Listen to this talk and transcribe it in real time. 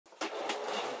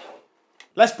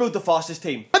Let's build the fastest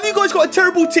team. Have you guys got a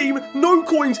terrible team, no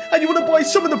coins, and you want to buy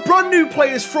some of the brand new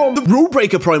players from the Rule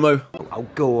Breaker promo? Oh,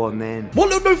 go on then. Well,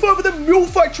 look no further than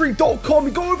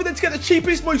mulefactory.com. Go over there to get the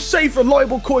cheapest, most safe,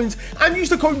 reliable coins and use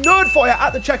the code NerdFire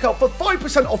at the checkout for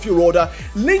 5% off your order.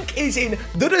 Link is in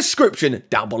the description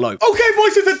down below. Okay,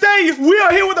 boys, so today we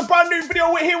are here with a brand new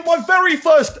video. We're here with my very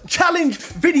first challenge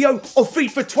video of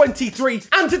FIFA 23.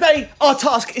 And today, our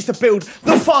task is to build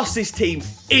the fastest team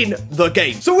in the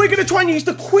game. So we're going to try and use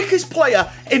the quickest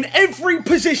player in every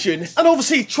position and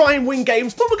obviously try and win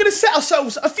games. But we're going to set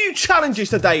ourselves a few challenges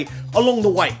today along the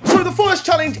way. So the first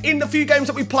challenge in the few games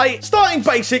that we play, starting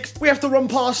basic, we have to run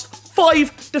past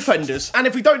 5 defenders. And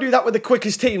if we don't do that with the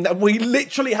quickest team, then we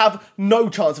literally have no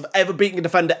chance of ever beating a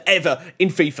defender ever in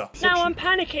FIFA. Now I'm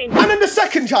panicking. And then the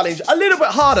second challenge, a little bit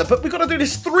harder, but we've got to do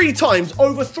this 3 times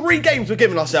over 3 games we're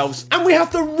giving ourselves. And we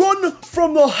have to run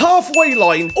from the halfway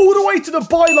line all the way to the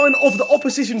byline of the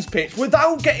opposition's pitch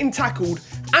without getting tackled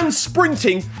and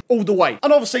sprinting all the way.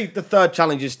 And obviously, the third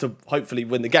challenge is to hopefully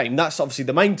win the game. That's obviously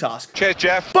the main task. Cheers,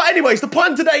 Jeff. But anyways, the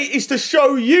plan today is to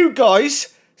show you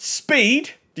guys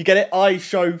speed. Do you get it? I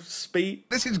show speed.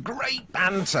 This is great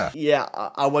banter. Yeah,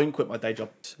 I won't quit my day job.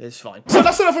 It's fine. So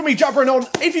that's enough of me jabbering on.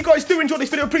 If you guys do enjoy this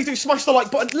video, please do smash the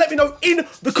like button. Let me know in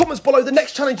the comments below the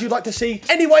next challenge you'd like to see.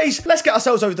 Anyways, let's get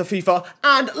ourselves over to FIFA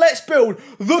and let's build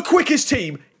the quickest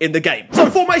team in the game. So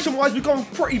formation-wise, we've gone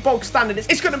pretty bog standard.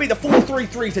 It's going to be the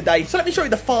 4-3-3 today. So let me show you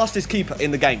the fastest keeper in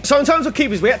the game. So in terms of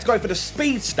keepers, we had to go for the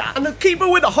speed stat. And the keeper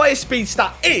with the highest speed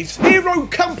stat is Hero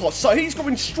Campos. So he's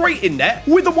going straight in there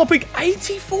with a whopping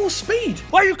 84 speed.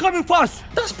 Why are you coming fast?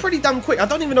 That's pretty damn quick. I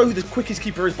don't even know who the quickest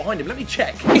keeper is behind him. Let me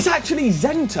check. It's actually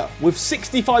Zenta with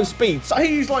 65 speed. So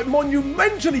he's like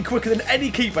monumentally quicker than any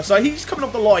keeper. So he's coming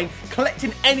off the line,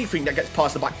 collecting anything that gets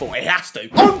past the back four. He has to.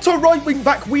 On to right wing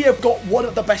back, we have got one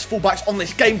of the best fullbacks on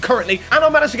this game currently, and I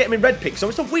managed to get him in red pick, so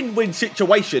it's a win-win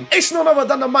situation. It's none other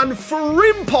than the man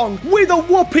Frimpong with a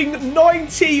whopping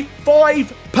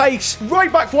 95 pace.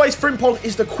 Right back wise, Frimpong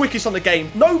is the quickest on the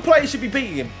game. No player should be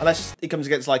beating him unless he comes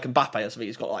against like Mbappe or something.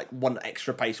 He's got like 1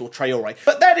 extra pace, or Traore,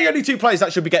 but they're the only 2 players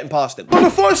that should be getting past him. But the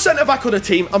first centre back on the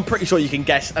team, I'm pretty sure you can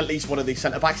guess at least one of these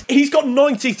centre backs. He's got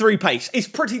 93 pace. It's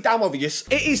pretty damn obvious.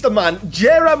 It is the man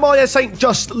Jeremiah St.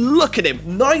 Just. Look at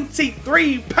him,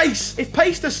 93 pace. If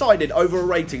pace decided over a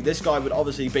rating, this guy would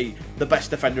obviously be the best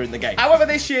defender in the game. However,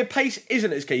 this year pace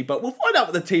isn't as key, but we'll find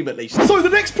out with the team at least. So the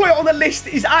next player on the list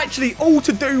is actually all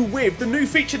to do with the new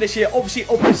feature this year, obviously,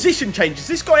 of position changes.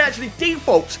 This guy actually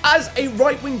defaults as a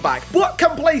right wing back, but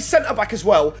can play centre back as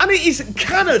well. And it is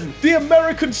Cannon, the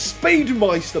American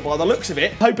Speedmeister by the looks of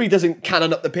it. Hope he doesn't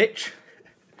cannon up the pitch.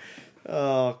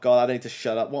 Oh, God, I need to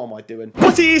shut up. What am I doing?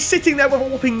 But he is sitting there with a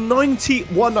whopping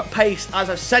 91 pace as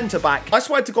a centre-back. I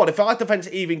swear to God, if our defence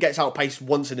even gets outpaced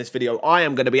once in this video, I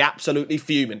am going to be absolutely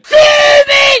fuming.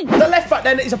 Fuming! The left-back,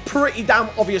 then, is a pretty damn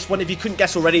obvious one if you couldn't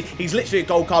guess already. He's literally a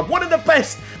gold card. One of the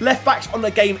best left-backs on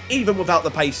the game, even without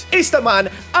the pace. It's the man,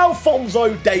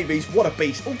 Alphonso Davies. What a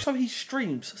beast. Also, he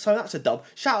streams, so that's a dub.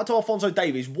 Shout out to Alphonso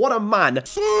Davies. What a man.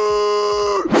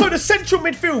 So the central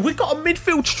midfield, we've got a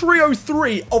midfield trio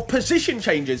 3 of position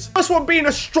changes. First one being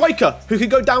a striker who can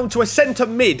go down to a centre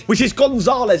mid, which is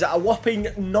Gonzalez at a whopping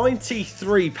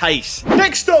 93 pace.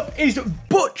 Next up is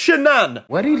Butchanan.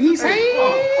 What did he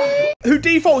say? Who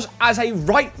defaults as a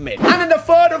right mid. And then the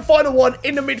third and final one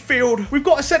in the midfield, we've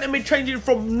got a centre mid changing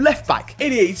from left back.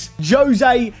 It is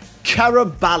Jose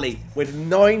Caraballi with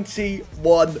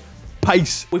 91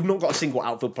 pace. We've not got a single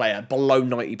outfield player below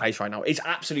 90 pace right now. It's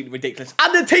absolutely ridiculous.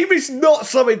 And the team is not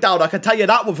slowing down. I can tell you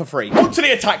that one for free. On to the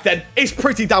attack then. It's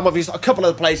pretty damn obvious. A couple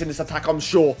of the players in this attack, I'm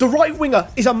sure. The right winger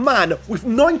is a man with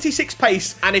 96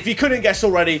 pace. And if you couldn't guess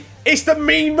already, it's the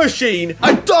mean machine,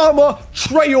 Adama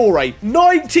Traore.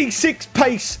 96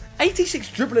 pace.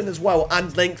 86 dribbling as well,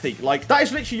 and lengthy. Like, that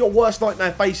is literally your worst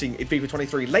nightmare facing in FIFA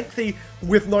 23. Lengthy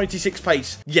with 96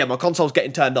 pace. Yeah, my console's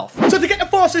getting turned off. So to get the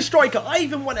fastest striker, I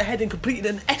even went ahead and completed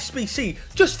an SBC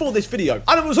just for this video.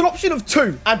 And it was an option of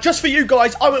 2. And just for you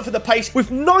guys, I went for the pace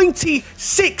with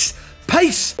 96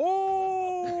 pace.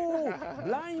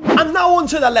 And now on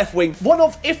to the left wing. One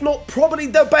of, if not probably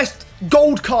the best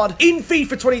gold card in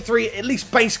FIFA 23, at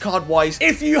least base card wise.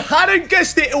 If you hadn't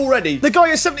guessed it already, the guy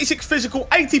is 76 physical,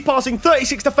 80 passing,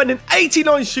 36 defending,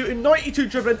 89 shooting, 92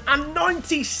 dribbling, and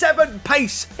 97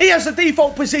 pace. He has the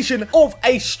default position of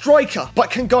a striker,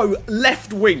 but can go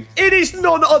left wing. It is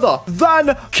none other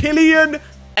than Kylian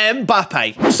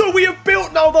Mbappe. So we have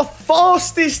built now the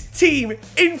fastest team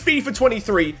in FIFA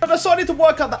 23. I decided to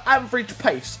work out the average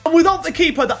pace. And without the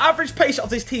keeper, the average pace of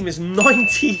this team is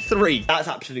 93. That's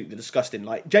absolutely disgusting.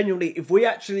 Like, genuinely, if we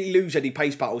actually lose any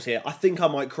pace battles here, I think I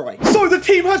might cry. So the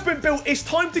team has been built. It's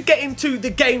time to get into the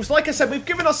games. Like I said, we've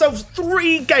given ourselves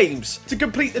 3 games to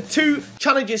complete the 2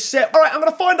 challenges set. All right, I'm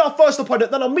going to find our first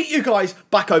opponent, then I'll meet you guys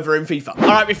back over in FIFA. All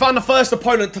right, we found the first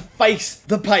opponent to face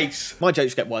the pace. My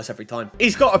jokes get worse every time.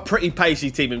 He's got a pretty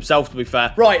pacey team himself, to be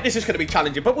fair. Right, this is going to be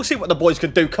challenging, but we'll see what the boys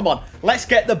can do. Come on, let's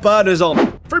get the burners on.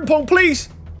 Frimpong, please.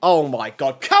 Oh my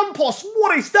God, Campos,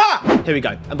 what is that? Here we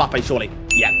go, Mbappe, surely.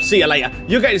 Yep, see you later.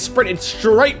 You're getting sprinted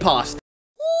straight past.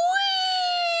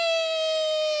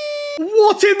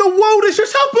 What in the world has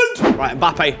just happened? Right,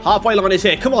 Mbappe, halfway line is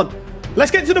here. Come on. Let's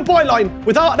get to the byline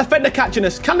without a defender catching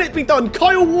us. Can it be done?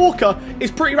 Kyle Walker is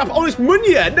pretty rapid. Oh, it's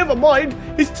Meunier. Never mind.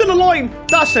 He's to the line.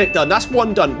 That's it done. That's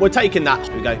 1 done. We're taking that.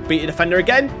 Here we go. Beat the defender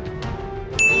again.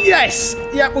 Yes.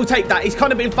 Yeah, we'll take that. He's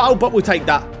kind of been fouled, but we'll take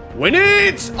that. Win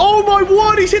it. Oh, my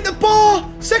word. He's hit the bar.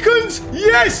 Seconds.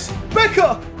 Yes.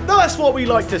 Becker. That's what we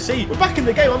like to see. We're back in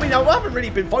the game. I mean, I haven't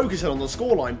really been focusing on the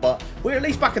scoreline, but we're at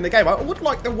least back in the game. I would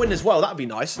like to win as well. That'd be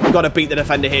nice. We've got to beat the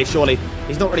defender here, surely.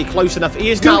 He's not really close enough. He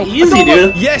is now. Easy,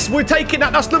 dude. Yes, we're taking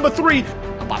that. That's number 3.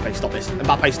 Mbappe, stop this.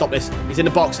 Mbappe, stop this. He's in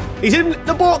the box. He's in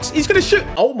the box. He's going to shoot.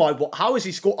 Oh, my. What? How has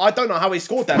he scored? I don't know how he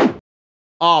scored that.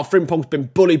 Oh, Frimpong's been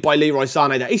bullied by Leroy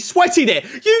Sané there. He sweated it.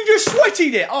 You just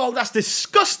sweated it. Oh, that's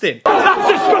disgusting.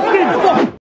 That's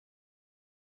disgusting!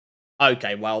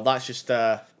 Okay, well, that's just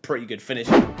a pretty good finish.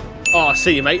 Oh, I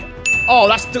see you, mate. Oh,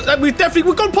 we've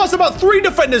gone past about 3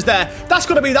 defenders there. That's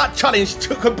going to be that challenge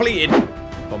completed.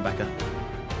 Come on, Becker.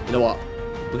 You know what?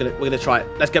 We're gonna try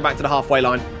it. Let's get back to the halfway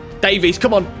line. Davies,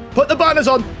 come on. Put the burners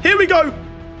on. Here we go.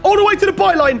 All the way to the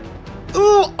byline.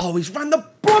 Oh, he's ran the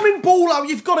bombing ball out.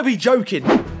 You've got to be joking.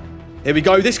 Here we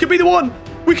go. This could be the one.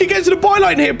 We can get to the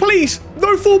byline here, please.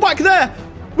 No fallback there.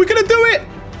 We're going to do it.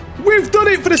 We've done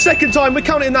it for the 2nd time. We're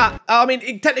counting that. I mean,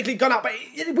 it technically gone out, but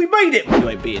we made it. You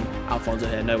ain't beating Alfonso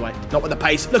here. No way. Not with the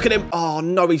pace. Look at him. Oh,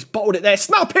 no. He's bottled it there.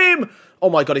 Snap him. Oh,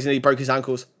 my God. He's nearly broke his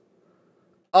ankles.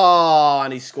 Oh,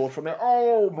 and he scored from it.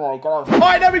 Oh, my God. All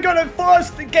right, there we go. The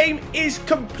first game is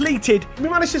completed. We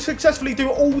managed to successfully do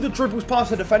all the dribbles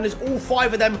past the defenders. All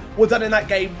 5 of them were done in that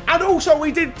game. And also,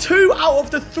 we did 2 out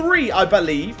of the 3, I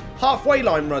believe, halfway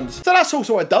line runs. So that's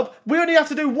also a dub. We only have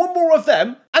to do 1 more of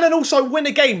them and then also win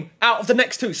a game out of the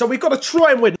next 2. So we've got to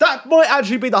try and win. That might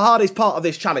actually be the hardest part of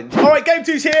this challenge. All right, game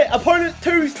 2's here. Opponent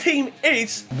 2's team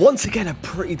is, once again, a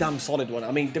pretty damn solid one.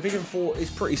 I mean, Division 4 is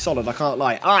pretty solid, I can't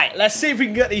lie. All right, let's see if we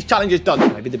can get these challenges done.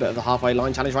 Maybe the bit of the halfway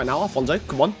line challenge right now. Alfonso,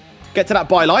 come on. Get to that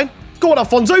byline. Go on,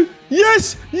 Alfonso.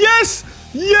 Yes, yes.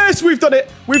 Yes, we've done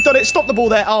it. We've done it. Stop the ball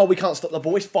there. Oh, we can't stop the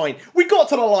ball. It's fine. We got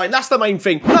to the line. That's the main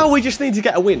thing. Now we just need to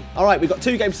get a win. All right, we've got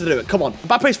 2 games to do it. Come on.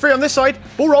 Mbappe's free on this side.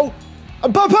 Ball roll.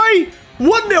 Mbappe.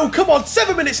 1-0. Come on.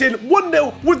 7 minutes in.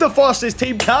 1-0 with the fastest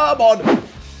team. Come on.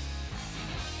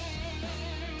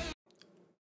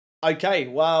 Okay,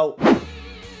 well.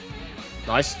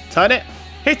 Nice. Turn it.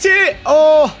 Hit it.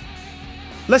 Oh.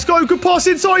 Let's go. Good pass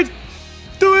inside.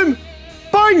 Do him.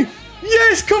 Bang.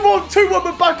 Yes, come on, 2-1,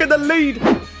 we're back in the lead.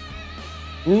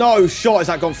 No shot has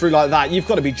that gone through like that. You've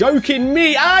got to be joking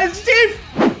me. As if.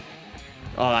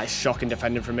 Oh, that's shocking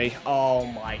defending from me. Oh,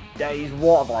 my days.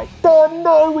 What have I done?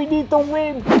 No, we need the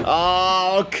win.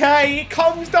 Oh, okay, it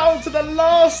comes down to the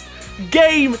last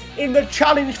game in the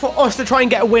challenge for us to try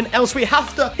and get a win, else we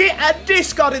have to hit a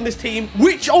discard in this team,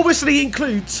 which obviously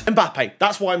includes Mbappe.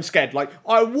 That's why I'm scared. Like,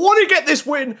 I want to get this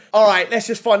win. All right, let's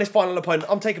just find this final opponent.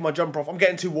 I'm taking my jumper off. I'm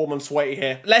getting too warm and sweaty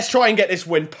here. Let's try and get this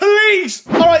win, please.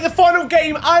 All right, the final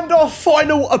game and our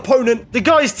final opponent. The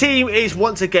guys' team is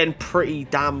once again pretty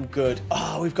damn good.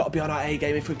 Oh, we've got to be on our A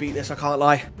game if we beat this, I can't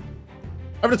lie.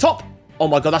 Over the top. Oh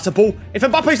my God, that's a ball. If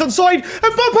Mbappe's onside,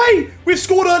 Mbappe! We've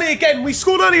scored early again. We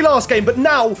scored early last game, but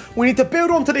now we need to build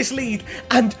onto this lead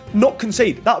and not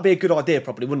concede. That would be a good idea,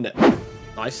 probably, wouldn't it?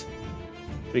 Nice.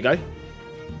 Here we go.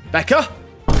 Becker.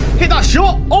 Hit that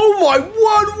shot. Oh my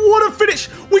word, what a finish.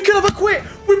 We could have a quit.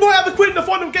 We might have a quit in the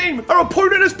final game. Our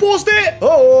opponent has paused it.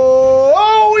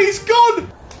 Oh, he's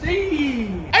gone.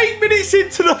 8 minutes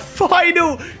into the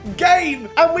final game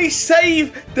and we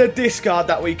save the discard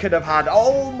that we could have had.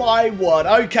 Oh my word.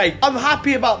 Okay, I'm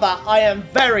happy about that. I am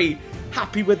very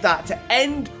happy with that to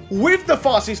end with the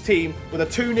fastest team with a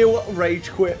 2-0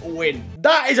 rage quit win.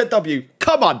 That is a W.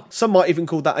 Come on. Some might even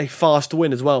call that a fast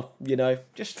win as well, you know,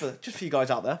 just for you guys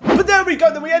out there. But there we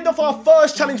go. Then we end off our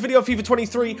first challenge video of FIFA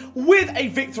 23 with a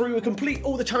victory. We complete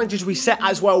all the challenges we set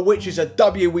as well, which is a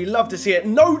W. We love to see it.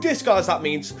 No discards, that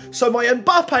means. So my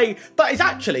Mbappe, that is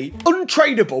actually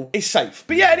untradeable, is safe.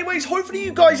 But yeah, anyways, hopefully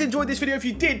you guys enjoyed this video. If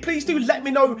you did, please do let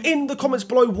me know in the comments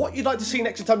below what you'd like to see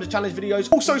next in terms of challenge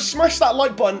videos. Also, smash that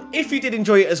like button if you did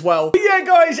enjoy it as well. But yeah,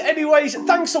 guys, anyways,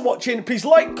 thanks for watching. Please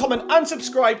like, comment, and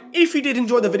subscribe if you did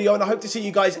enjoy the video, and I hope to see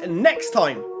you guys next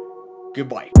time.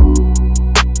 Goodbye.